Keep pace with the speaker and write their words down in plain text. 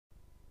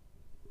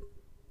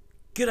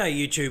G'day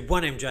YouTube,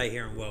 1MJ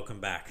here and welcome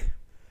back.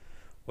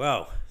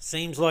 Well,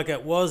 seems like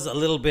it was a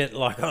little bit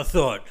like I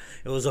thought.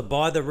 It was a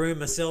buy the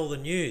rumor, sell the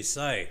news.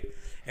 So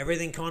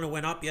everything kind of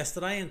went up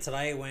yesterday, and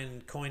today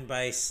when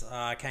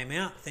Coinbase came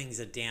out, things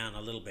are down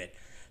a little bit.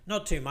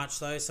 Not too much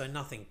though, so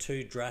nothing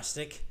too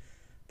drastic.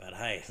 But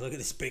hey, look at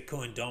this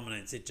Bitcoin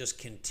dominance. It just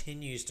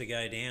continues to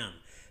go down.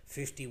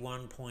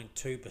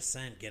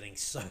 51.2%, getting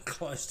so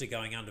close to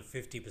going under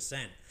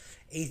 50%.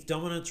 ETH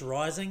dominance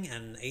rising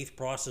and ETH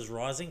prices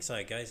rising, so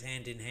it goes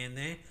hand in hand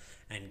there.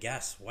 And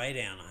gas way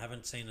down. I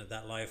haven't seen it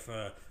that low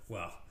for,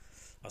 well,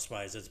 I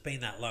suppose it's been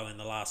that low in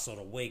the last sort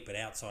of week, but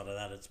outside of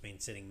that it's been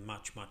sitting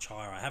much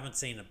higher. I haven't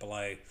seen it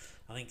below,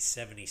 I think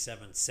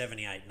 77,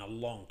 78 in a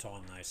long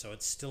time though, so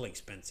it's still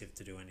expensive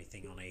to do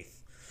anything on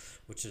ETH,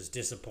 which is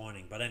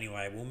disappointing. But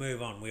anyway, we'll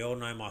move on. We all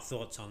know my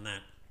thoughts on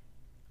that.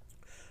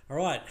 All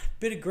right,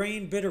 bit of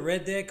green, bit of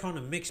red there, kind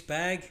of mixed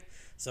bag.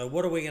 So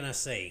what are we going to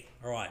see?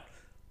 All right,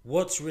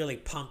 what's really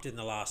pumped in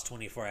the last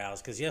 24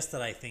 hours? Because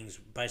yesterday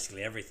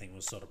basically everything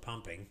was sort of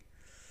pumping.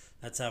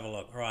 Let's have a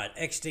look. All right,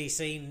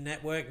 XDC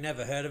network,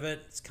 never heard of it.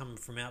 It's coming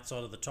from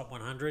outside of the top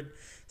 100.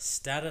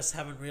 Status,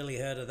 haven't really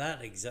heard of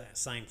that. Exact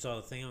same sort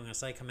of thing, I'm going to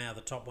say, come out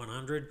of the top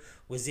 100.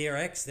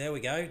 WazirX, there we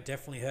go.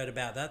 Definitely heard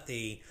about that.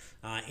 The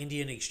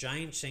Indian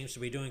exchange seems to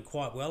be doing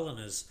quite well and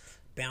has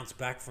bounced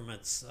back from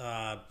its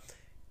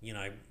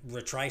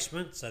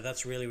retracement, so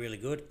that's really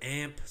good.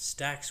 AMP,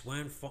 Stacks,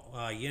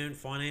 Yearn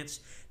Finance,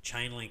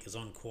 Chainlink is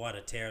on quite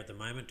a tear at the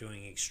moment,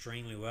 doing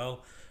extremely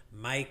well.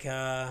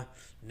 Maker,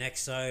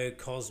 Nexo,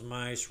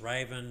 Cosmos,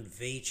 Raven,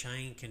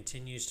 VeChain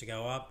continues to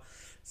go up.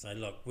 So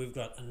look, we've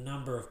got a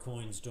number of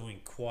coins doing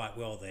quite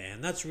well there,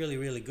 and that's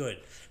really good.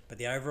 But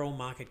the overall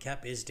market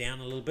cap is down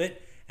a little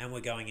bit, and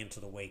we're going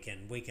into the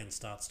weekend. Weekend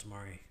starts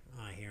tomorrow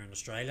here in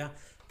Australia,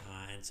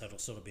 and so it'll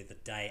sort of be the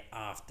day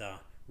after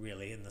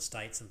really in the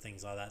States and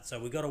things like that. So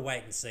we've got to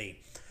wait and see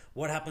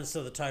what happens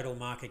to the total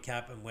market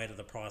cap and where do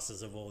the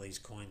prices of all these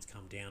coins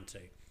come down to.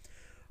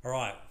 All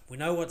right, we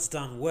know what's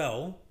done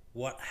well.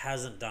 What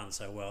hasn't done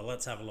so well?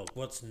 Let's have a look.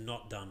 What's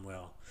not done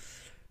well?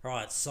 All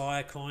right,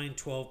 Siacoin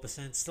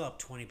 12%, still up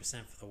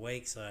 20% for the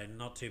week, so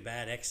not too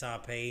bad.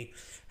 XRP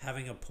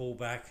having a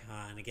pullback,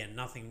 and again,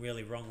 nothing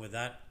really wrong with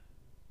that.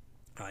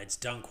 It's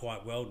done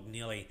quite well,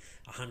 nearly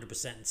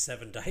 100% in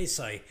 7 days,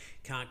 so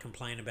can't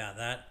complain about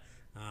that.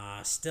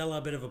 Still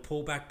a bit of a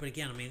pullback, but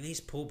again, I mean,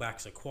 these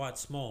pullbacks are quite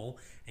small,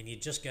 and you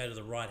just go to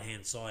the right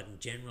hand side, and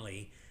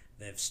generally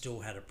they've still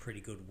had a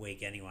pretty good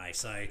week anyway.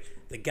 So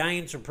the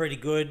gains were pretty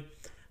good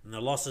and the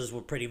losses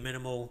were pretty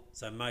minimal,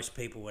 so most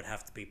people would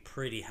have to be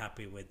pretty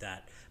happy with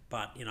that.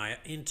 But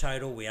in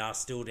total we are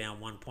still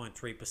down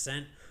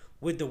 1.3%.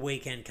 With the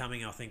weekend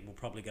coming, I think we'll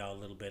probably go a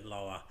little bit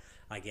lower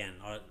again.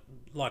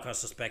 Like I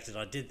suspected,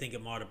 I did think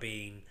it might have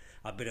been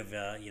a bit of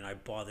a,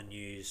 buy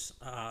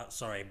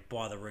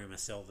the rumor,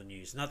 sell the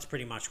news. And that's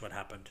pretty much what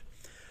happened.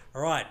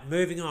 All right,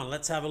 moving on.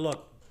 Let's have a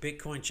look.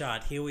 Bitcoin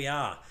chart. Here we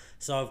are.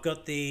 So I've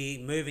got the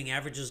moving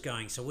averages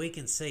going. So we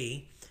can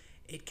see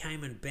it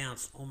came and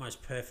bounced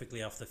almost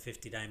perfectly off the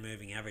 50-day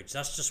moving average.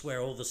 That's just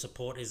where all the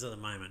support is at the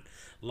moment.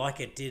 Like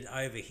it did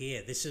over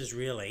here. This is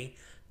really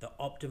the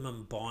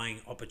optimum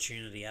buying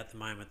opportunity at the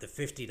moment, the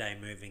 50-day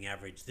moving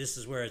average. This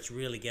is where it's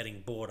really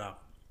getting bought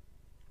up.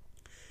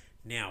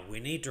 Now, we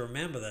need to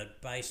remember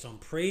that based on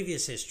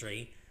previous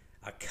history,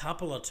 a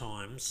couple of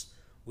times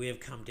we have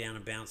come down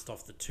and bounced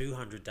off the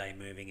 200-day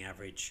moving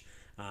average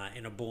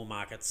in a bull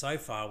market. So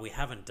far, we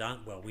haven't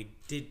done, well, we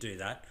did do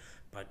that,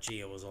 but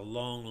gee, it was a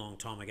long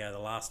time ago. The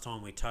last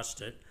time we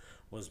touched it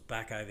was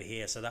back over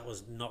here, so that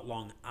was not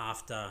long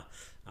after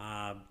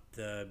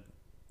the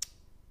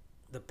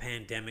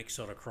pandemic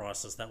sort of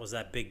crisis. That was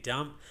that big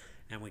dump,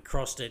 and we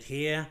crossed it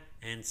here,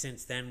 and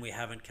since then we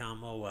haven't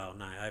come,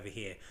 over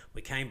here.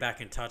 We came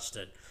back and touched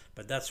it,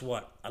 but that's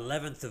what,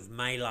 11th of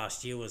May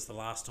last year was the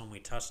last time we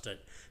touched it.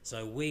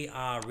 So we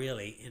are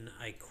really in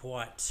a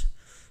quite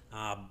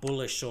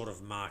bullish sort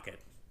of market.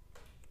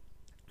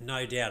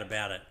 No doubt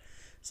about it.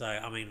 So,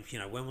 I mean,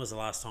 when was the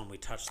last time we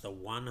touched the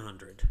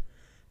 100?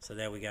 So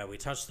there we go. We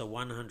touched the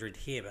 100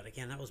 here, but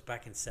again, that was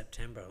back in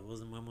September. It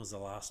wasn't, when was the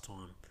last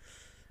time?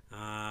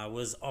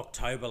 Was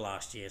October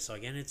last year. So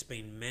again, it's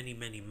been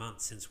many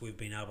months since we've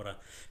been able to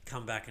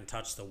come back and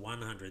touch the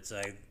 100.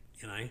 So,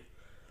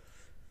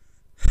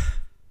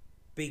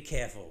 be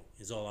careful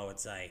is all I would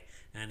say.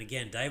 And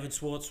again, David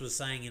Schwartz was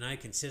saying,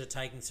 consider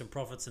taking some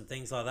profits and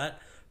things like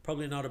that.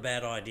 Probably not a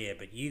bad idea,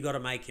 but you got to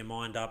make your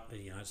mind up.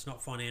 It's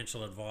not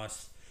financial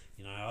advice.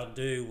 I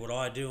do what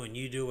I do and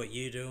you do what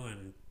you do,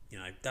 and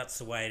that's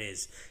the way it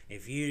is.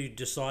 If you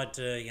decide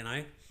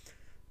to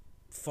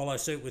follow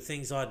suit with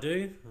things I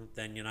do,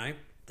 then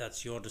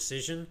that's your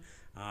decision.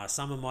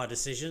 Some of my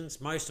decisions,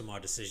 most of my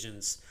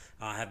decisions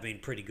have been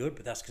pretty good,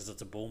 but that's because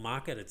it's a bull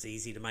market. It's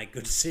easy to make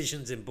good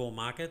decisions in bull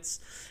markets.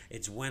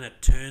 It's when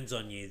it turns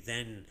on you,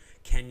 then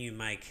can you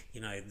make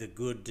the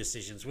good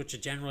decisions, which are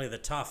generally the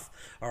tough.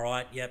 All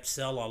right, yep,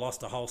 sell, I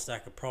lost a whole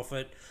stack of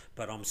profit,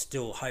 but I'm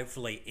still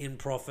hopefully in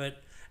profit,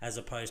 as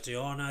opposed to,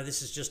 oh no,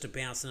 this is just a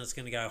bounce and it's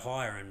going to go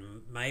higher,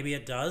 and maybe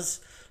it does,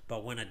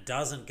 But when it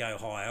doesn't go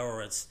higher,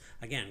 or it's,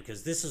 again,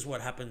 because this is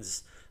what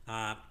happens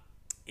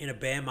in a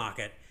bear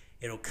market,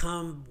 it'll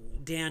come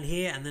down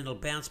here and then it'll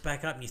bounce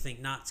back up and you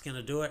think, nah, it's going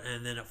to do it,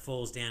 and then it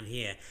falls down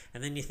here.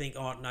 And then you think,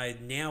 oh, no,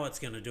 now it's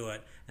going to do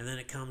it. And then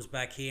it comes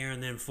back here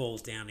and then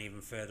falls down even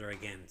further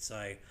again.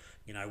 So,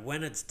 you know,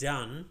 when it's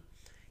done,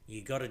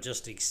 you got to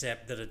just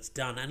accept that it's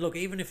done. And look,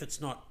 even if it's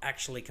not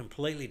actually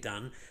completely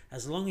done,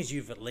 as long as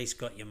you've at least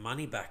got your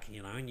money back,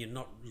 you know, and you're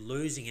not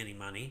losing any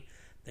money,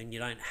 then you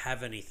don't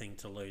have anything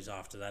to lose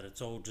after that.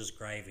 It's all just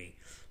gravy.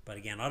 But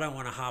again, I don't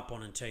want to harp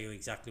on and tell you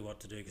exactly what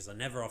to do because I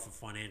never offer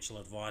financial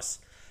advice.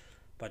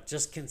 But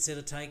just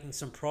consider taking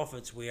some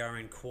profits. We are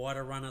in quite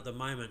a run at the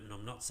moment, and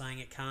I'm not saying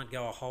it can't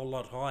go a whole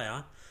lot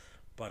higher,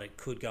 but it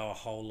could go a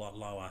whole lot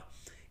lower.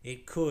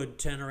 It could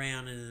turn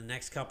around in the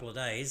next couple of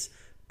days.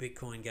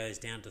 Bitcoin goes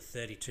down to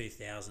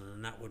 32,000,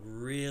 and that would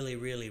really,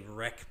 really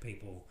wreck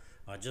people.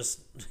 I just,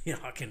 you know,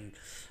 I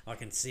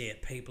can see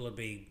it. People would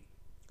be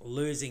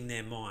losing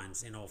their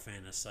minds, in all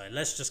fairness. So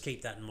let's just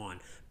keep that in mind.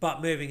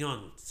 But moving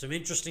on, some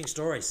interesting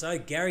stories. So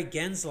Gary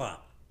Gensler,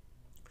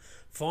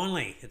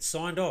 finally, it's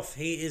signed off.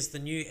 He is the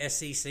new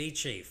SEC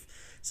chief.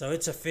 So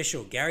it's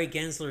official. Gary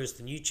Gensler is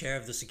the new chair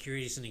of the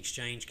Securities and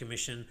Exchange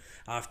Commission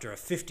after a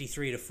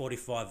 53 to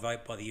 45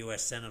 vote by the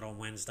US Senate on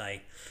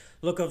Wednesday.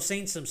 Look, I've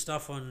seen some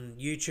stuff on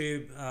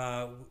YouTube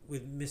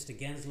with Mr.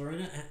 Gensler in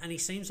it, and he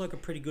seems like a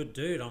pretty good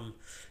dude. I'm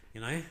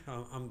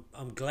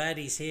glad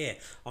he's here.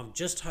 I'm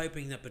just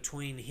hoping that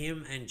between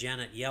him and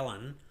Janet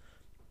Yellen,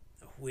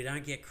 we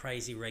don't get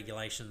crazy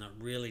regulation that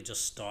really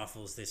just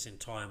stifles this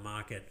entire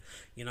market.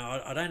 You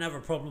know, I don't have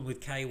a problem with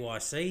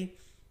KYC.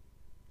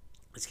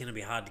 It's going to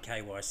be hard to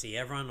KYC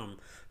everyone. I'm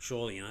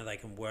sure, you know, they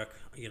can work,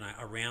 you know,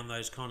 around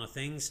those kind of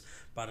things.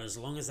 But as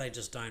long as they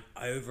just don't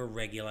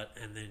over-regulate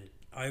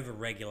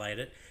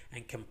it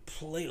and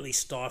completely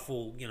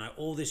stifle, you know,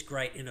 all this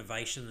great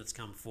innovation that's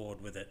come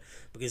forward with it.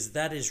 Because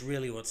that is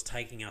really what's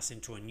taking us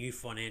into a new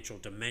financial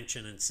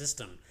dimension and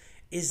system,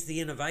 is the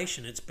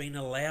innovation. It's been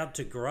allowed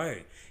to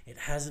grow. It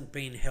hasn't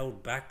been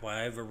held back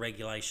by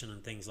over-regulation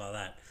and things like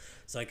that.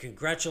 So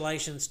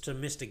congratulations to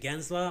Mr.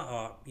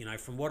 Gensler. You know,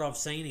 from what I've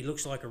seen, he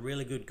looks like a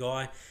really good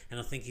guy, and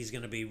I think he's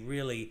going to be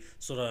really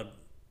sort of,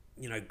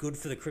 you know, good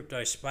for the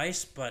crypto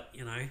space. But,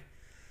 you know,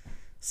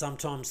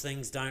 sometimes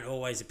things don't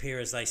always appear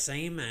as they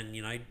seem, and,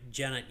 you know,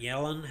 Janet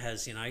Yellen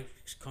has, you know,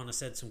 kind of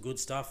said some good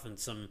stuff and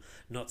some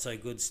not so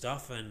good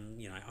stuff, and,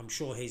 you know, I'm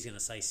sure he's going to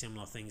say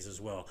similar things as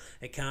well.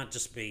 It can't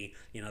just be,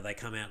 you know, they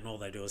come out and all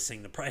they do is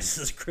sing the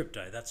praises of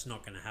crypto. That's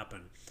not going to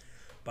happen.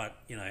 But,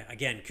 you know,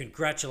 again,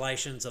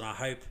 congratulations, and I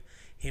hope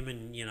him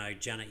and, you know,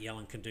 Janet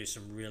Yellen can do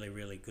some really,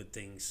 really good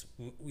things,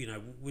 you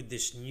know, with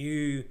this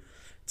new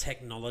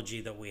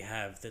technology that we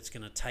have that's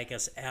going to take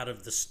us out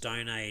of the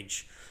Stone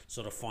Age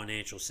sort of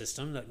financial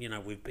system that, you know,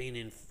 we've been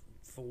in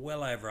for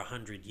well over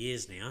 100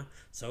 years now.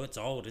 So it's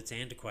old, it's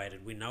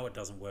antiquated. We know it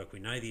doesn't work. We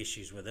know the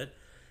issues with it.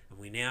 And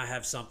we now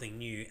have something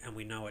new, and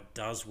we know it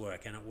does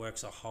work, and it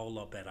works a whole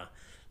lot better.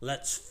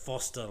 Let's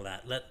foster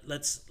that.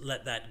 Let's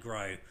let that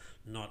grow,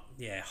 not,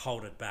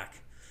 hold it back.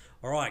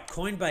 All right,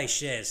 Coinbase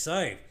shares.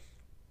 So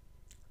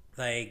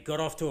they got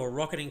off to a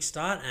rocketing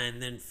start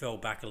and then fell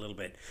back a little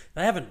bit.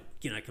 They haven't,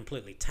 you know,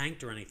 completely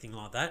tanked or anything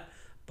like that.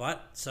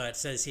 But, so it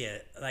says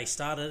here, they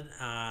started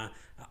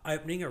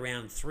opening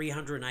around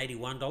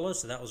 $381.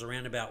 So that was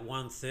around about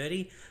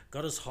 $130.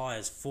 Got as high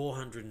as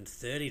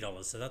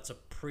 $430. So that's a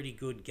pretty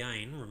good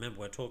gain. Remember,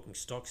 we're talking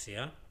stocks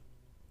here.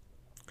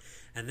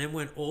 And then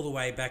went all the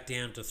way back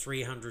down to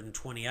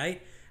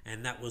 328.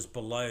 And that was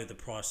below the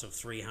price of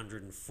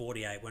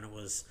 348 when it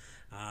was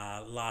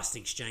last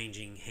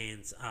exchanging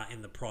hands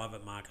in the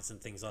private markets and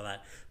things like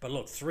that. But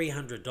look,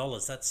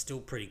 $300, that's still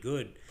pretty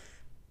good.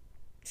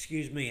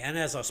 Excuse me. And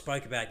as I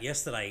spoke about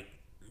yesterday,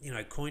 you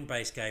know,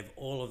 Coinbase gave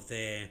all of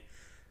their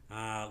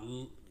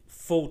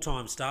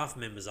full-time staff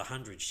members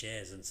 100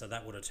 shares, and so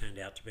that would have turned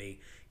out to be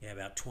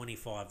about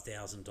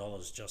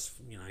 $25,000 just,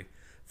 you know,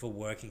 for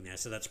working there.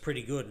 So that's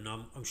pretty good, and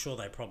I'm sure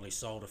they probably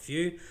sold a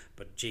few,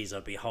 but geez,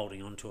 I'd be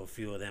holding on to a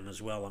few of them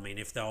as well. I mean,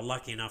 if they were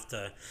lucky enough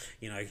to,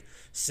 you know,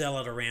 sell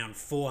it around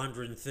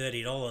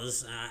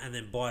 $430 and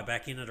then buy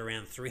back in at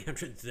around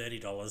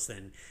 $330,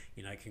 then,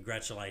 you know,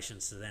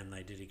 congratulations to them.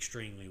 They did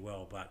extremely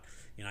well. But,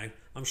 you know,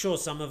 I'm sure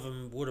some of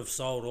them would have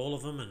sold all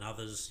of them, and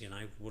others, you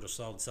know, would have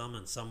sold some,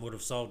 and some would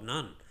have sold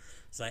none.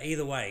 So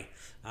either way,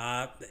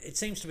 it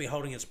seems to be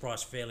holding its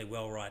price fairly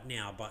well right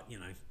now, but, you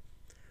know,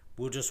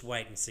 we'll just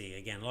wait and see.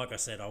 Again, like I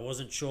said, I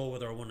wasn't sure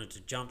whether I wanted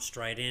to jump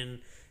straight in,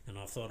 and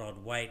I thought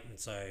I'd wait. And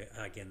so,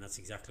 again, that's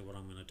exactly what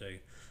I'm going to do.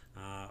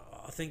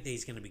 I think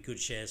these are going to be good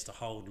shares to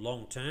hold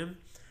long term,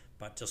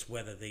 but just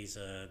whether these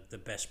are the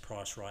best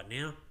price right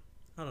now,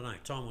 I don't know.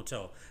 Time will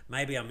tell.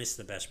 Maybe I missed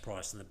the best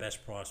price, and the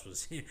best price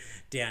was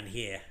down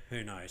here.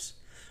 Who knows?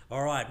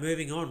 All right,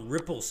 moving on.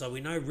 Ripple. So we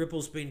know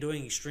Ripple's been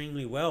doing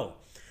extremely well.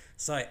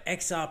 So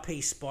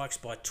XRP spikes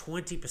by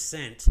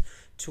 20%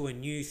 to a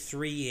new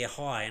 3-year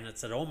high, and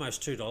it's at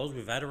almost $2.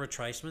 We've had a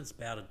retracement. It's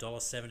about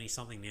 $1.70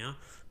 something now.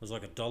 It was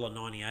like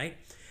 $1.98.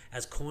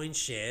 as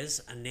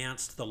CoinShares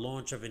announced the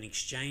launch of an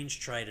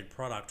exchange-traded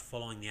product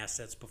following the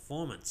asset's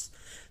performance.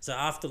 So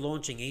after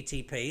launching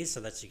ETPs, so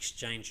that's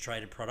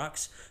exchange-traded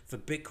products, for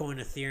Bitcoin,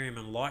 Ethereum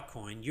and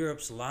Litecoin,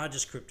 Europe's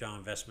largest crypto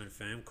investment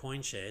firm,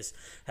 CoinShares,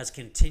 has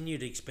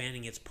continued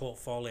expanding its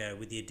portfolio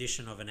with the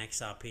addition of an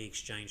XRP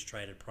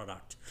exchange-traded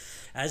product.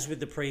 As with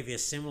the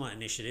previous similar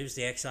initiatives,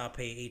 the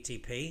XRP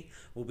ETP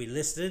will be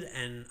listed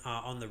and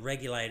on the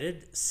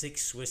regulated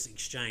SIX Swiss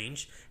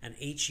exchange, and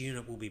each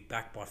unit will be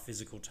backed by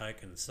physical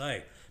tokens.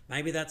 So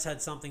maybe that's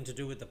had something to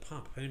do with the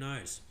pump. Who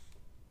knows?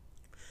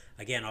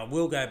 Again, I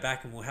will go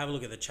back and we'll have a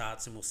look at the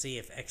charts and we'll see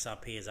if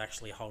XRP is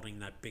actually holding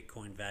that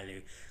Bitcoin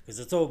value, because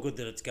it's all good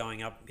that it's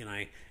going up,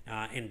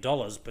 in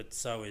dollars, but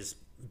so is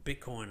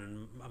Bitcoin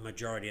and a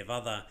majority of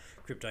other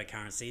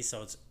cryptocurrencies.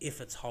 So it's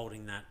if it's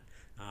holding that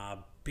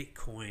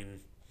Bitcoin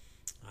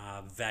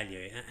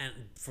value, and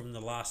from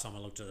the last time I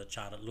looked at the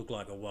chart, it looked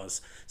like it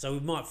was. So we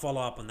might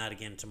follow up on that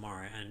again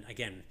tomorrow. And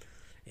again,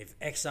 if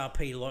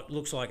XRP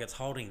looks like it's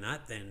holding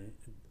that, then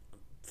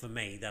for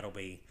me that'll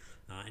be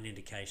an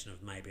indication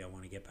of maybe I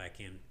want to get back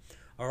in.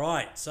 All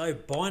right, so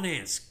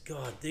Binance,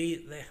 God,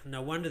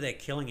 no wonder they're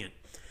killing it.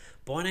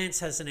 Binance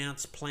has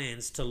announced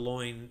plans to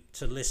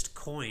list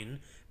coin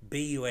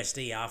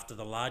BUSD after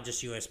the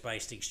largest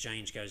US-based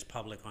exchange goes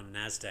public on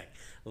NASDAQ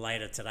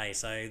later today.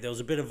 So there was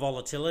a bit of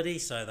volatility,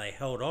 so they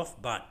held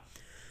off. But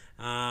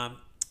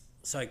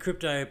so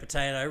Crypto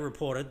Potato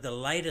reported the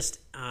latest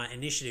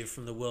initiative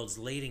from the world's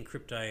leading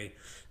crypto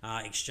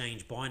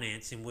exchange,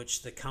 Binance, in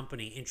which the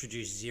company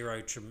introduced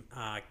zero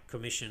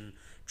commission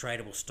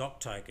tradable stock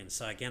tokens.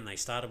 So again, they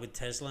started with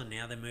Tesla,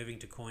 now they're moving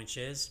to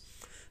CoinShares.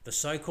 The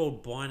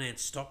so-called Binance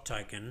stock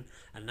token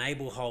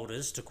enable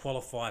holders to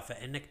qualify for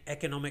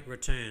economic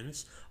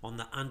returns on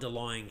the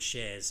underlying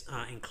shares,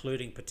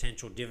 including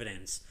potential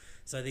dividends.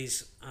 So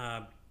these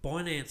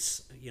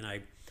Binance,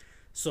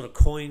 sort of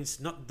coins,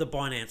 not the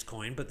Binance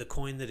coin, but the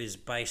coin that is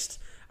based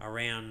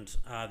around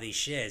these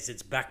shares,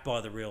 it's backed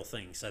by the real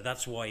thing. So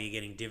that's why you're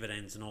getting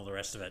dividends and all the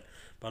rest of it.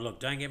 But look,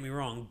 don't get me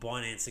wrong,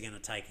 Binance are going to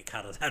take a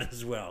cut of that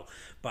as well.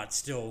 But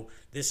still,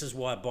 this is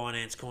why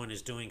Binance coin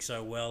is doing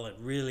so well. It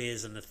really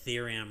is an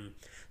Ethereum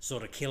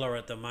sort of killer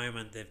at the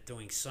moment. They're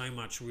doing so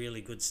much really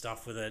good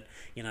stuff with it.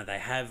 They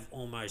have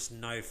almost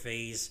no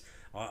fees.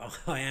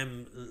 I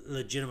am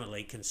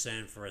legitimately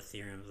concerned for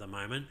Ethereum at the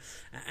moment.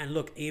 And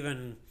look,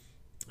 even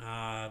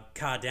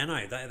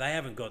Cardano, they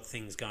haven't got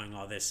things going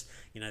like this.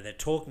 They're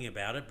talking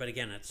about it, but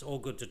again, it's all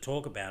good to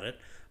talk about it.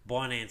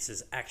 Binance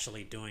is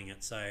actually doing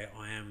it. So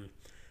I am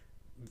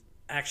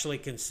actually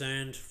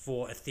concerned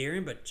for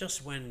Ethereum, but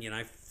just when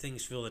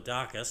things feel the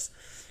darkest,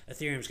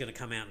 Ethereum's going to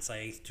come out and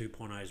say ETH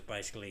 2.0 is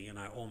basically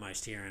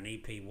almost here, and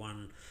EP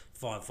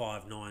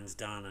 1559's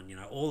done, and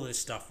all this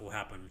stuff will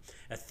happen.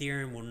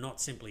 Ethereum will not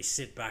simply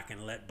sit back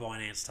and let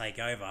Binance take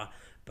over,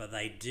 but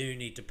they do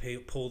need to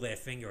pull their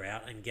finger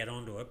out and get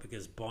onto it,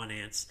 because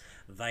Binance,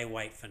 they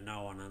wait for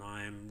no one. And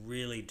I am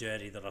really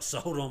dirty that I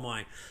sold all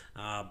my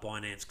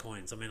Binance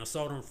coins. I mean, I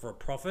sold them for a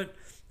profit,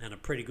 and a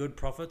pretty good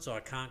profit, so I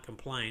can't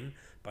complain.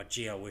 But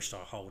gee, I wished I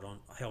held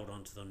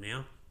on to them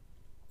now.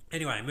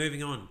 Anyway,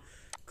 moving on.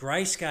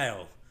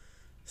 Grayscale.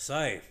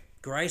 So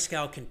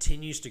Grayscale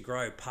continues to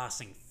grow,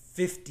 passing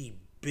 50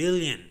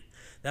 billion.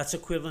 That's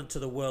equivalent to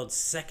the world's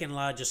second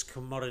largest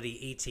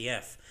commodity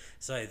ETF.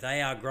 So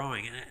they are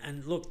growing.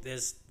 And look,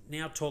 there's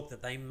now talk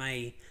that they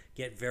may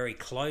get very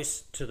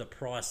close to the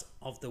price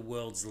of the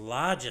world's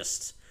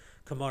largest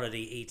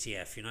commodity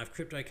ETF. If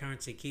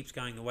cryptocurrency keeps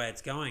going the way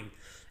it's going,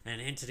 and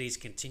entities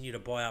continue to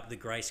buy up the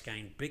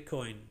Grayscale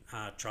Bitcoin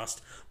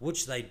Trust,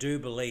 which they do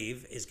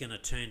believe is going to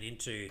turn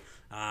into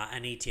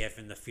an ETF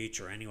in the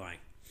future anyway.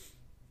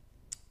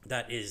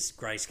 That is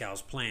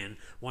Grayscale's plan.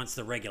 Once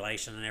the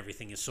regulation and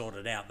everything is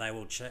sorted out, they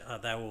will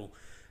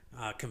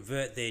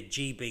convert their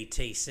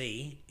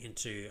GBTC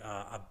into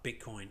a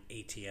Bitcoin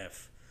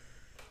ETF.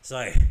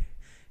 So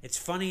it's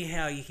funny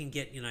how you can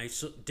get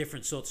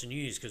different sorts of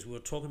news, because we were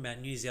talking about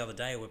news the other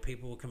day where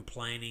people were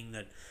complaining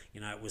that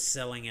it was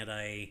selling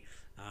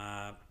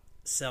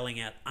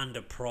at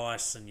under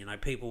price,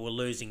 and people were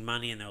losing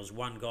money, and there was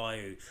one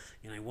guy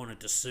who wanted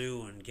to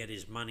sue and get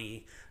his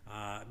money,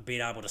 be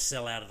able to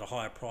sell out at a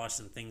higher price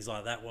and things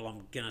like that. Well,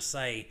 I'm going to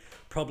say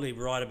probably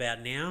right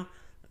about now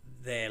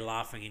they're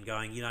laughing and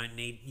going,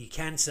 you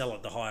can sell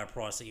at the higher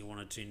price that you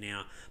wanted to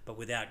now, but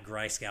without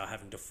Grayscale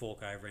having to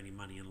fork over any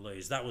money and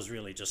lose. That was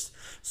really just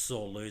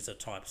sore loser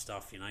type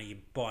stuff. You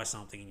buy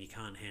something and you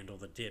can't handle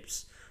the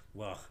dips.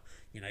 Well,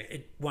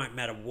 it won't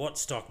matter what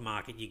stock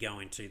market you go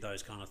into,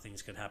 those kind of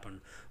things could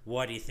happen.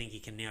 Why do you think you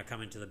can now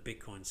come into the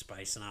Bitcoin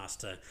space and ask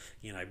to,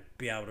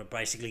 be able to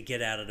basically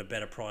get out at a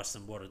better price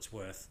than what it's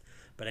worth?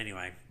 But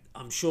anyway,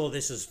 I'm sure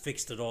this has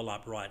fixed it all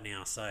up right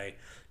now. So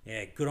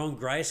yeah, good on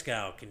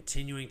Grayscale,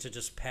 continuing to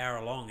just power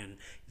along, and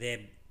their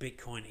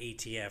Bitcoin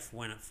ETF,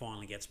 when it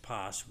finally gets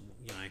passed,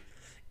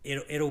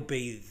 it'll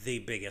be the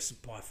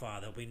biggest by far.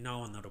 There'll be no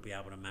one that'll be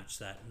able to match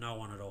that. No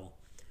one at all.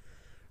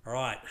 All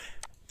right.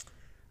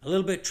 A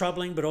little bit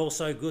troubling, but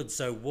also good.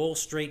 So Wall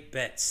Street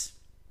bets.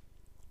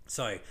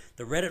 So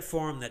the Reddit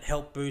forum that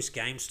helped boost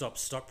GameStop's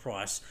stock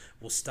price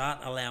will start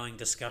allowing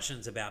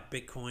discussions about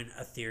Bitcoin,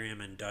 Ethereum,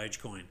 and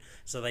Dogecoin.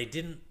 So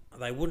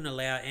they wouldn't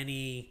allow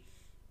any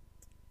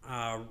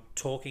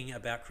talking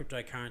about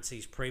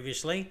cryptocurrencies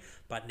previously,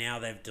 but now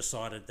they've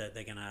decided that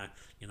they're gonna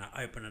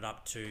open it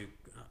up to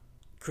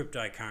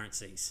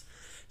cryptocurrencies.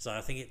 So I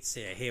think it's,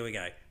 yeah, here we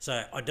go.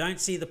 So I don't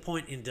see the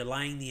point in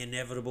delaying the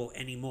inevitable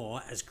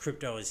anymore, as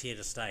crypto is here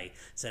to stay,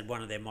 said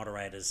one of their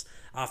moderators.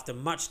 After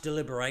much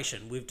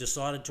deliberation, we've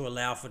decided to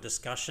allow for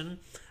discussion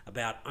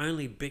about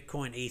only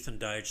Bitcoin, ETH, and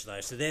Doge, though.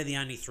 So they're the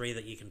only three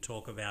that you can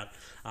talk about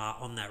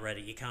on that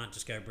Reddit. You can't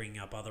just go bring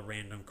up other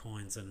random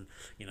coins and,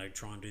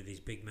 try and do these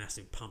big,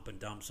 massive pump and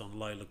dumps on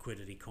low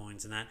liquidity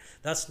coins and that.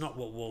 That's not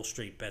what Wall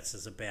Street Bets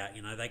is about.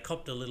 They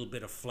copped a little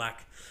bit of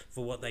flack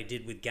for what they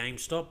did with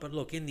GameStop, but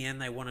look, in the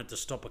end, they wanted to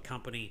stop a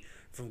company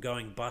from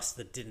going bust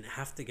that didn't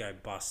have to go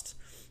bust.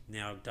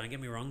 Now, don't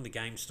get me wrong, the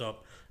GameStop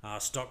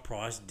stock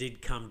price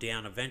did come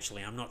down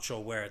eventually. I'm not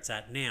sure where it's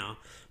at now,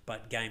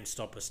 but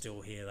GameStop is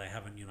still here. They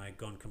haven't,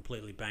 gone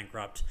completely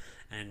bankrupt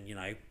and,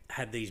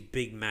 had these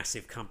big,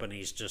 massive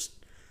companies just,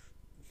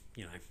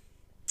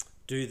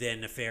 do their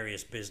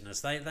nefarious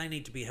business. They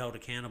need to be held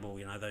accountable.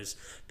 Those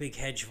big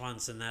hedge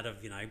funds and that have,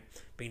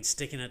 been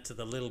sticking it to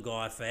the little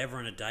guy forever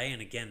and a day.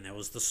 And again, there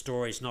was the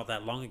stories not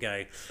that long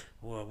ago.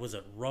 Well, was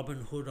it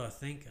Robinhood, I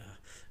think?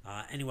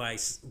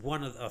 Anyways,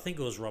 I think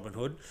it was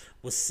Robinhood,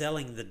 was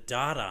selling the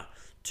data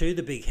to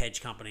the big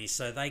hedge companies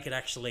so they could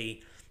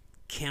actually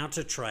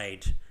counter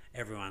trade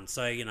everyone.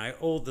 So,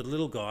 all the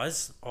little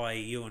guys,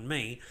 i.e. you and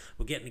me,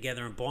 were getting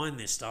together and buying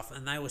this stuff,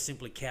 and they were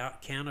simply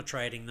counter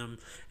trading them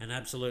and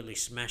absolutely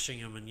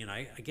smashing them and,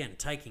 again,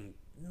 taking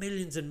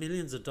millions and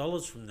millions of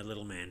dollars from the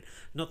little man.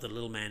 Not the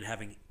little man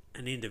having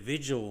an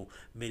individual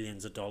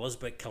millions of dollars,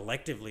 but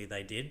collectively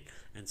they did.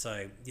 And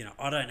so,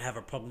 I don't have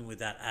a problem with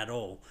that at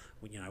all,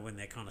 when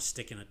they're kind of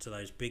sticking it to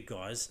those big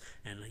guys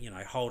and,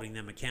 holding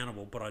them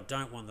accountable. But I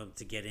don't want them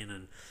to get in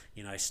and,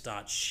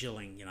 start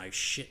shilling,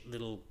 shit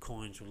little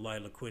coins with low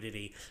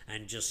liquidity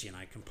and just,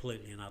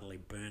 completely and utterly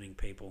burning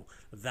people.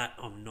 That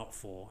I'm not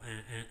for.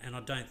 And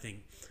I don't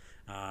think,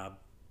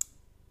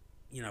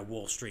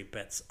 Wall Street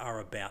Bets are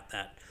about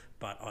that.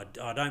 But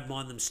I don't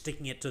mind them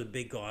sticking it to the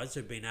big guys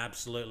who've been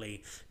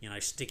absolutely,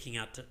 sticking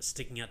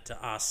it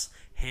to us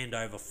hand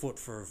over foot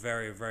for a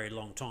very, very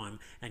long time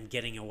and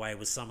getting away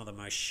with some of the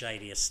most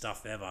shadiest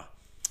stuff ever.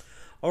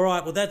 All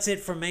right, well, that's it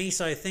from me.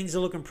 So things are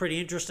looking pretty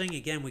interesting.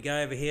 Again, we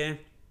go over here,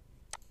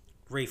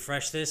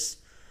 refresh this.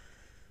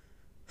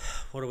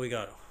 What do we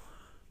got?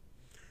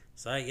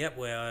 So, yep,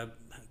 we're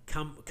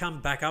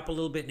come back up a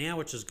little bit now,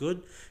 which is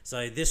good.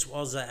 So this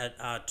was at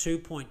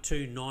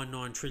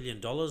 $2.299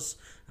 trillion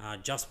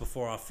just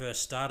before I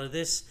first started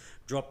this.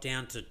 Dropped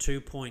down to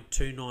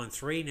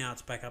 2.293. Now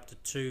it's back up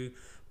to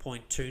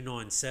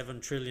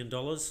 $2.297 trillion.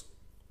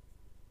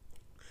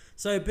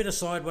 So a bit of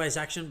sideways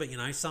action, but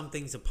some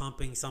things are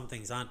pumping, some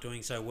things aren't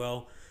doing so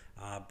well.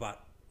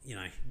 But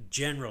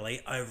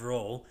generally,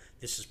 overall,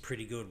 this is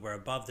pretty good. We're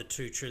above the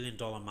 $2 trillion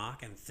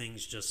mark and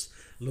things just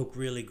look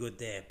really good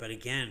there. But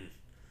again,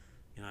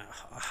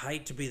 I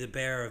hate to be the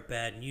bearer of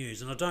bad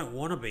news, and I don't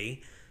want to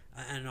be,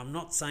 and I'm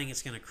not saying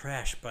it's going to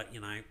crash, but,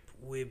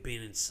 we've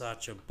been in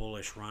such a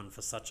bullish run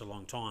for such a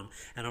long time,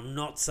 and I'm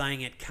not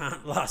saying it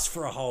can't last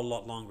for a whole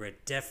lot longer.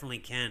 It definitely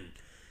can.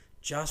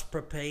 Just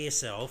prepare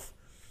yourself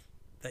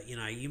that,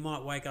 you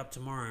might wake up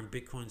tomorrow and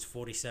Bitcoin's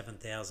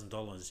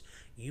 $47,000.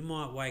 You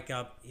might wake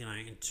up,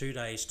 in 2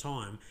 days'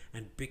 time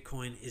and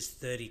Bitcoin is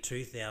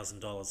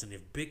 $32,000. And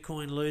if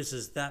Bitcoin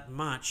loses that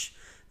much,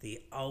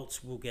 the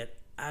alts will get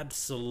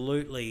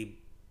absolutely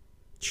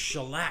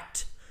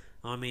shellacked.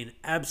 I mean,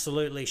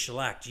 absolutely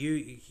shellacked.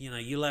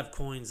 You'll have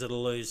coins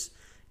that'll lose,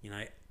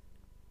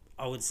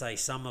 I would say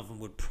some of them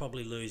would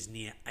probably lose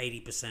near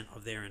 80%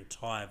 of their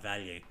entire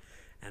value.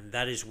 And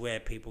that is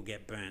where people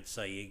get burnt.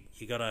 So you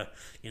got to,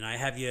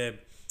 have your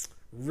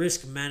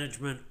risk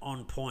management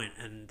on point.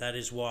 And that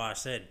is why I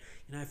said,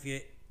 if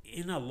you're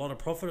in a lot of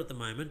profit at the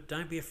moment,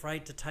 don't be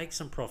afraid to take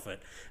some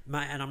profit.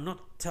 And I'm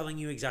not telling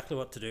you exactly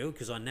what to do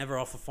because I never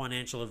offer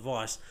financial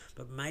advice,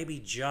 but maybe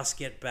just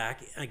get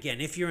back.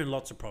 Again, if you're in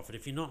lots of profit,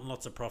 if you're not in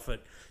lots of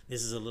profit,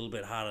 this is a little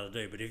bit harder to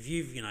do. But if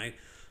you've,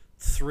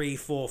 3,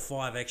 4,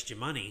 5 extra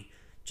money,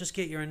 just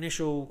get your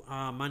initial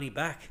money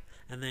back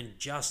and then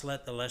just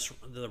let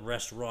the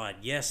rest ride.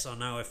 Yes, I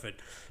know if it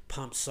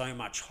pumps so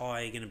much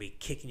higher, you're going to be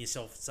kicking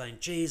yourself and saying,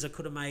 geez, I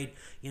could have made,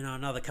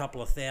 another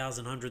couple of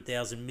thousand,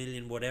 100,000,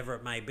 million, whatever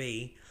it may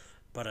be.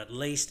 But at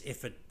least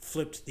if it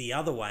flipped the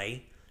other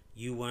way,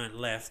 you weren't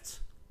left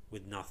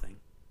with nothing.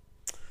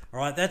 All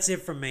right, that's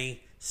it from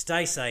me.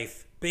 Stay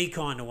safe. Be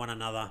kind to one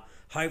another.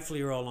 Hopefully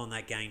you're all on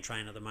that gain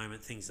train at the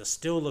moment. Things are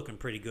still looking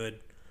pretty good.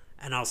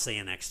 And I'll see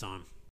you next time.